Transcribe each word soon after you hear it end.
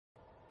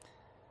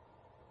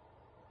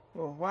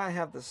Well, why I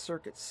have the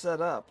circuit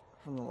set up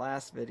from the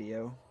last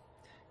video,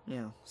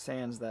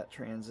 sans that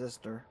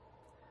transistor,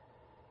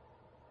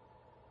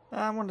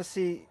 I want to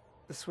see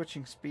the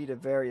switching speed of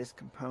various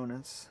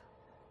components,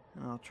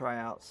 and I'll try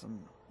out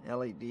some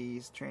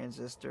LEDs,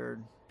 transistor,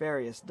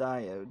 various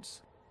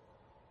diodes.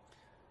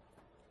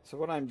 So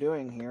what I'm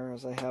doing here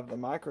is I have the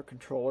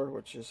microcontroller,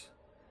 which is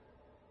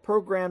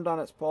programmed on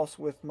its pulse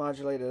width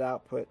modulated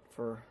output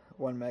for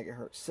 1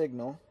 megahertz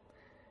signal,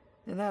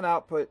 and that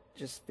output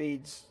just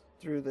feeds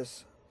through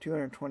this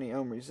 220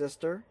 ohm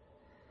resistor,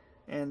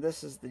 and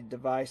this is the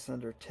device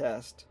under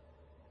test.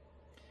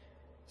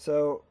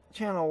 So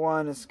channel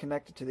 1 is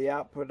connected to the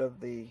output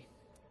of the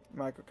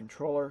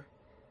microcontroller,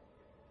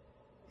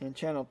 and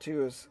channel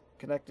 2 is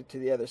connected to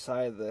the other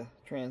side of the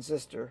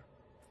transistor.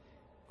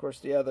 Of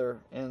course, the other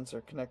ends are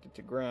connected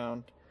to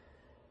ground,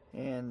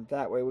 and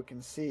that way we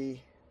can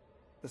see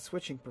the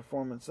switching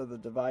performance of the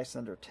device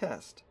under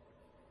test.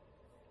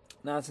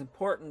 Now, it's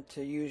important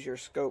to use your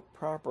scope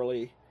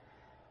properly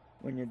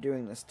when you're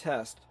doing this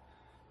test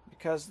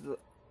because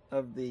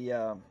of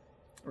the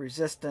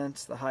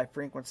resistance, the high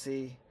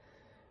frequency,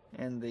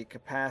 and the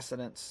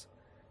capacitance.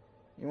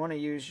 You want to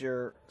use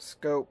your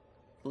scope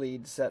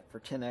lead set for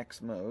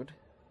 10x mode.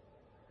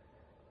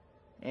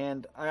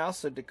 And I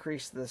also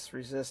decreased this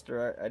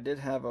resistor. I did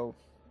have a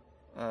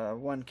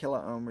 1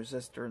 kilo ohm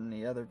resistor in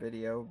the other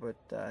video, but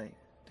I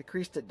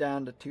decreased it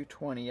down to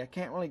 220. I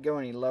can't really go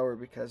any lower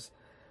because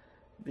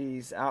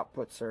these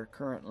outputs are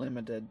current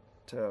limited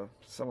to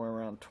somewhere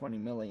around 20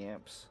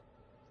 milliamps.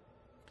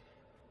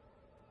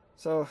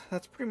 So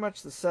that's pretty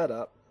much the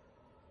setup.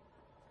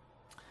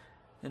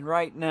 And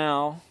right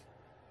now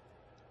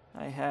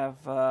I have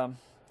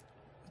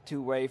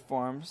two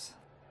waveforms.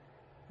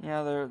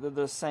 They're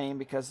the same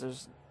because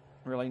there's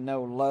really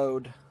no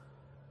load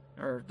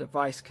or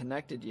device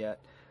connected yet.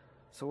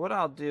 So what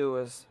I'll do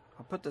is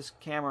I'll put this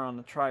camera on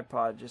the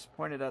tripod, just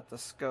point it at the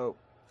scope,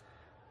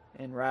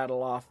 and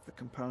rattle off the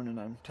component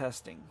I'm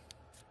testing.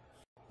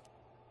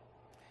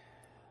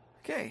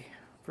 Okay,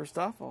 first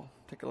off I'll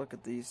take a look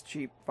at these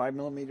cheap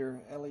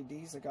 5mm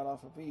LEDs I got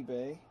off of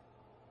eBay.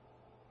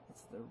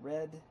 It's the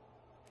red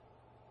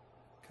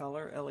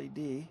color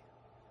LED.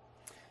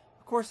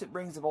 Of course it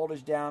brings the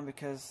voltage down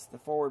because the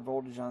forward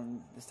voltage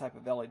on this type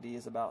of LED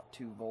is about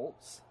 2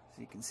 volts.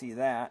 So you can see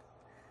that.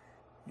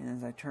 And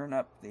as I turn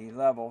up the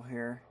level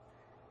here,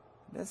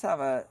 it does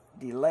have a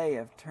delay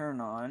of turn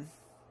on.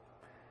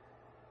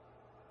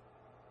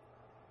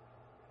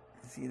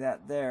 See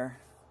that there?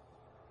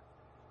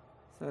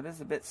 So it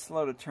is a bit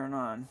slow to turn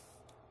on.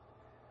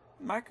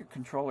 The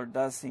microcontroller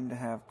does seem to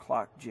have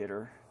clock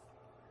jitter.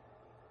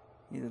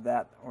 Either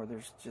that or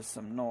there's just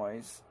some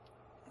noise.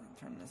 I'll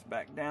turn this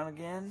back down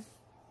again.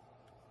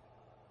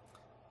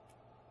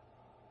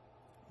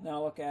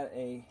 Now look at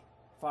a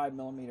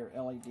 5mm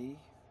LED.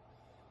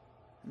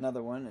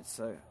 Another one, it's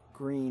a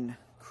green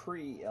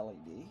Cree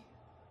LED.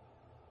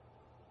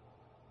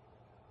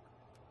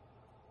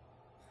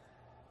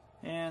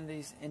 And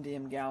these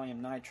indium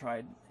gallium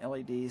nitride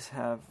LEDs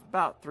have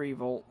about 3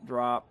 volt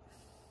drop.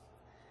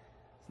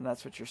 So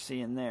that's what you're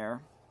seeing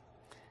there.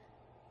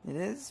 It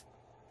is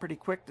pretty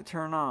quick to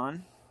turn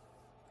on,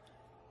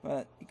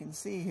 but you can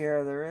see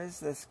here there is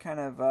this kind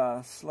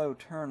of slow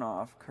turn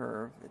off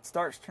curve. It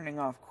starts turning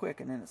off quick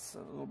and then it's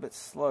a little bit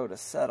slow to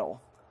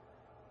settle.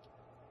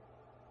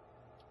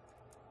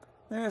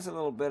 There's a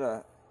little bit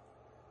of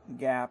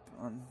gap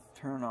on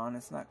turn on.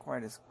 It's not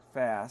quite as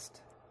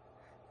fast.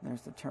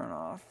 There's the turn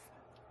off.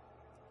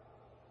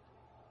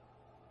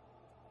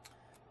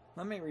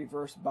 Let me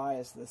reverse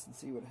bias this and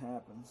see what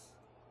happens.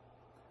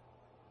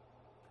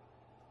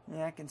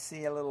 Yeah, I can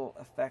see a little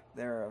effect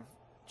there of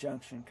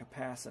junction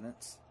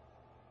capacitance.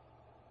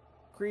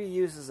 Cree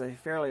uses a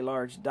fairly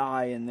large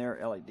die in their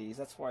LEDs.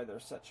 That's why they're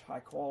such high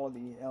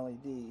quality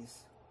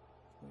LEDs.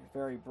 They're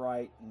very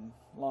bright and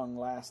long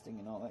lasting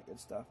and all that good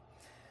stuff.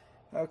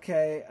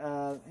 Okay,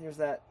 here's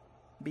that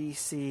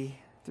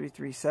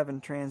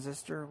BC337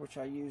 transistor, which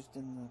I used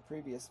in the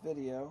previous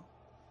video.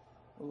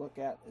 We'll look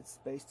at its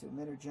base to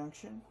emitter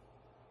junction.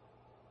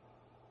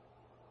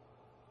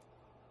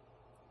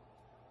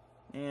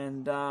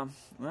 And, well,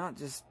 it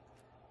just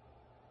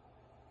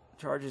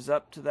charges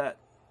up to that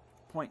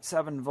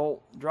 0.7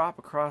 volt drop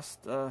across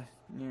the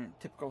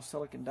typical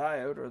silicon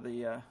diode or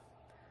the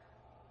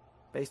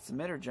base to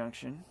emitter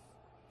junction,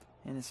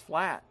 and it's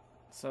flat.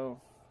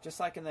 So just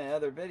like in the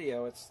other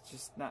video, it's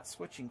just not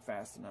switching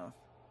fast enough.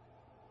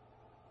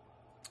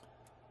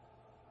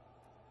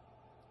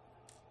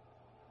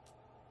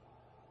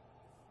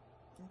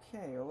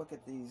 Okay, we'll look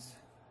at these.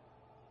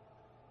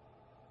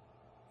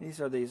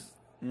 These are the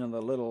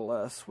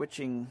little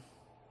switching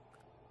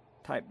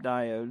type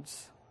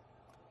diodes,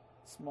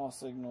 small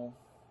signal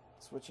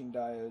switching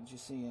diodes you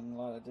see in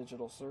a lot of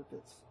digital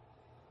circuits.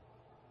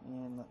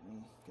 And let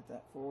me get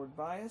that forward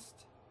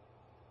biased.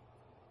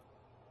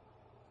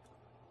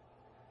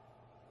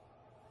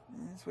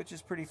 And it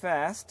switches pretty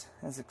fast,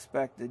 as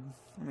expected.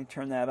 Let me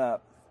turn that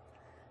up.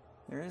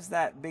 There is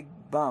that big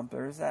bump.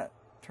 There is that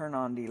turn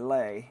on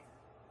delay.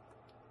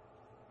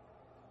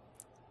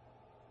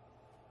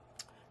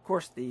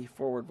 course, the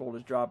forward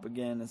voltage drop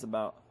again is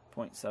about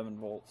 0.7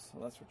 volts, so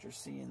that's what you're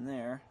seeing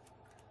there.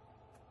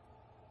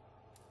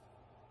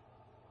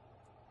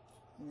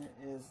 Here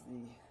is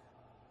the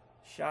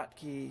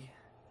Schottky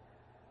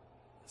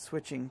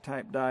switching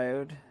type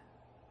diode.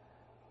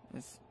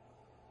 It's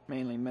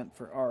mainly meant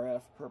for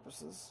RF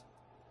purposes.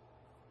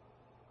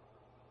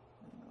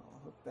 And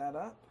I'll hook that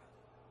up.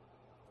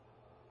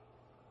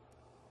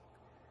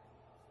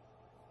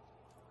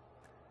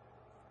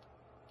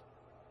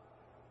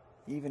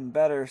 Even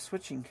better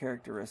switching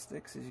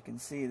characteristics, as you can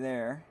see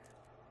there.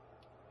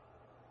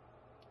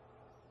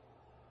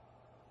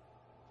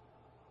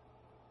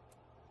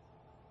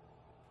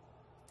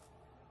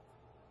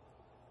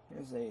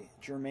 Here's a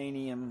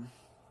germanium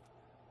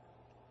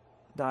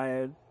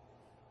diode,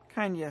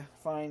 kind of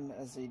fine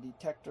as a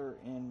detector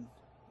in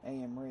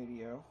AM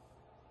radio.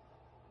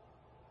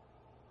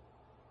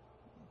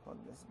 Plug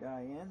this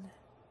guy in.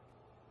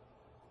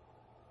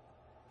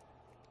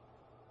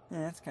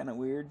 Yeah, that's kind of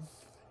weird.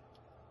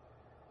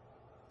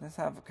 Let's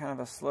have kind of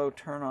a slow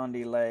turn-on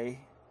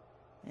delay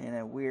and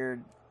a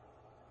weird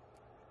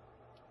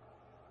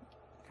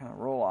kind of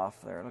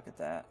roll-off there. Look at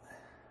that.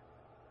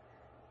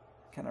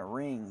 Kind of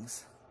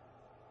rings.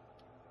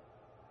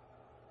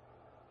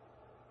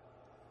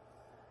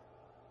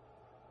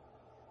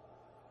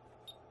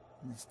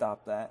 Let me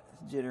stop that.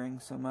 It's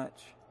jittering so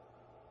much.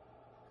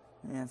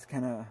 Yeah, it's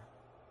kind of a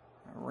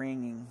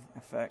ringing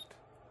effect.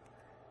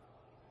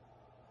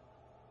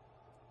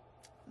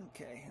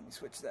 Okay, let me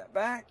switch that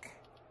back.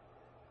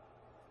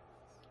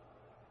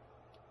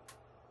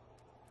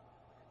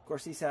 Of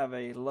course, these have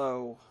a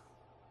low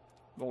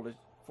voltage,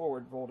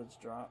 forward voltage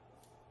drop.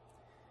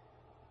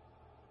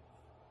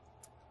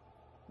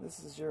 This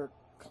is your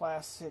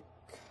classic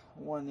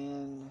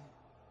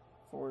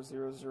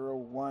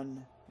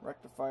 1N4001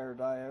 rectifier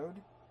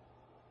diode.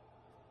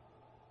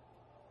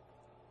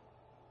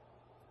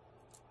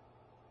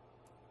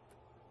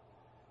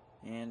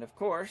 And of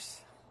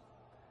course,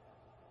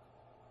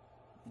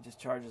 it just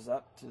charges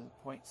up to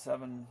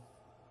 0.7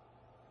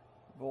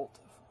 volt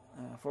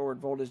forward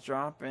voltage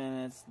drop,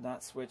 and it's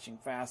not switching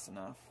fast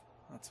enough.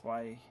 That's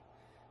why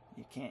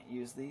you can't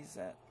use these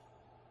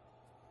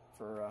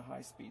for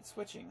high-speed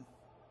switching.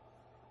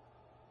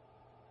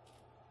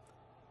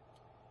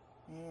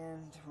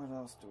 And what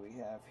else do we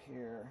have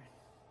here?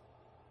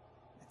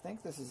 I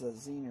think this is a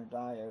Zener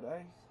diode.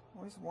 I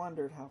always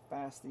wondered how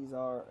fast these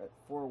are at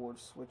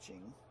forward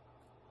switching.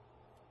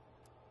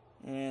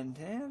 And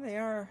yeah, they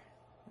are.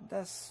 It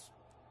does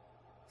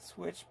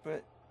switch,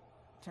 but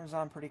turns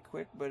on pretty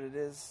quick, but it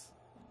is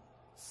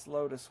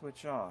slow to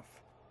switch off.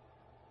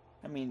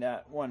 I mean,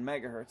 at 1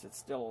 megahertz, it's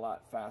still a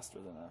lot faster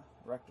than a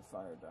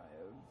rectifier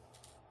diode.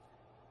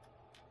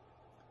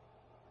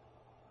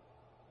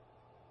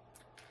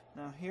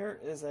 Now here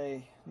is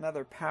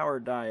another power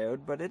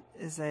diode, but it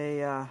is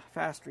a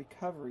fast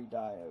recovery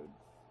diode.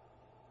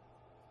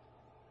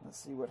 Let's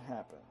see what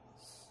happens.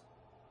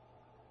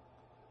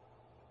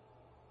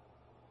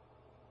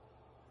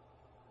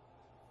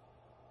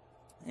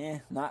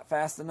 Not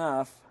fast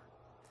enough.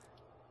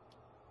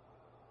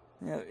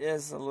 There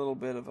is a little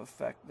bit of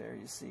effect there,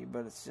 you see,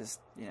 but it's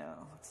just, you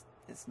know,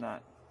 it's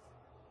not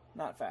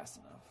fast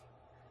enough.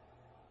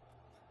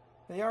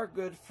 They are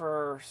good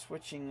for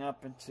switching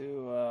up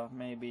into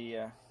maybe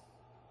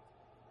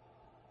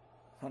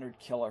 100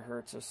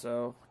 kilohertz or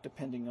so,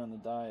 depending on the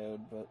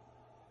diode, but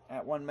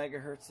at 1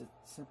 megahertz it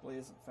simply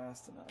isn't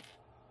fast enough.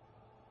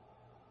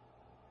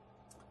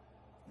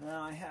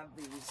 Now I have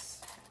these.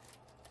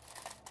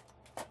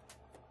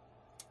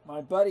 My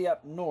buddy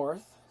up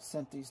north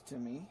sent these to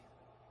me,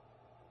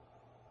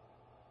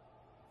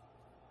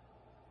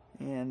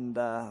 and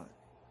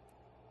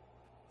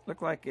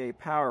look like a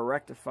power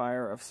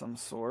rectifier of some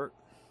sort.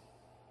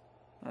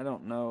 I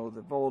don't know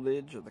the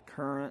voltage or the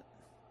current.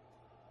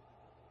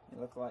 They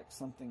look like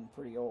something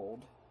pretty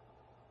old,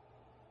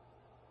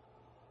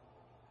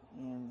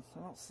 and I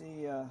don't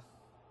see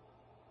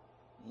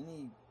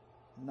any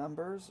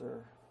numbers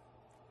or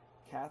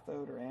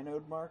cathode or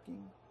anode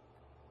marking.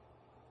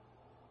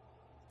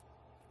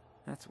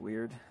 That's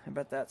weird. I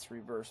bet that's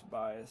reverse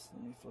bias.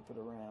 Let me flip it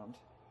around.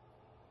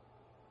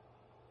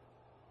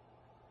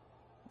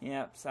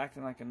 Yeah, it's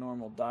acting like a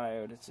normal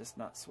diode. It's just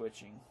not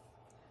switching.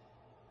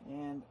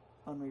 And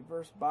on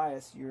reverse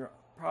bias, you're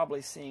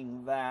probably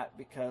seeing that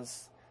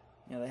because,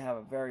 you know, they have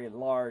a very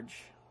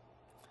large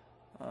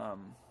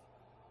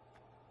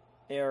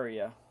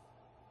area.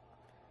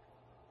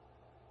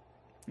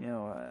 You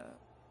know,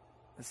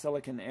 the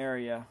silicon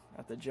area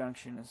at the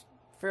junction is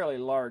fairly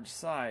large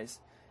size.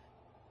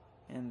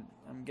 And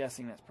I'm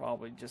guessing that's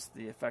probably just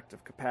the effect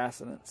of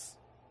capacitance.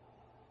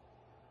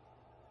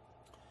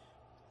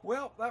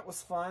 Well, that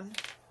was fun.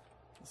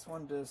 Just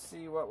wanted to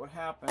see what would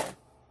happen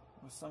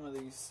with some of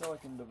these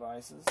silicon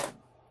devices. A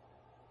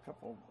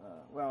couple,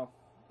 well,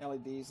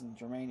 LEDs and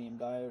germanium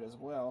diode as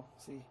well.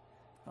 See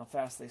how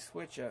fast they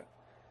switch at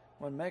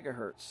 1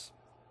 megahertz.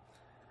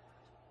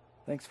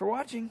 Thanks for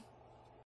watching.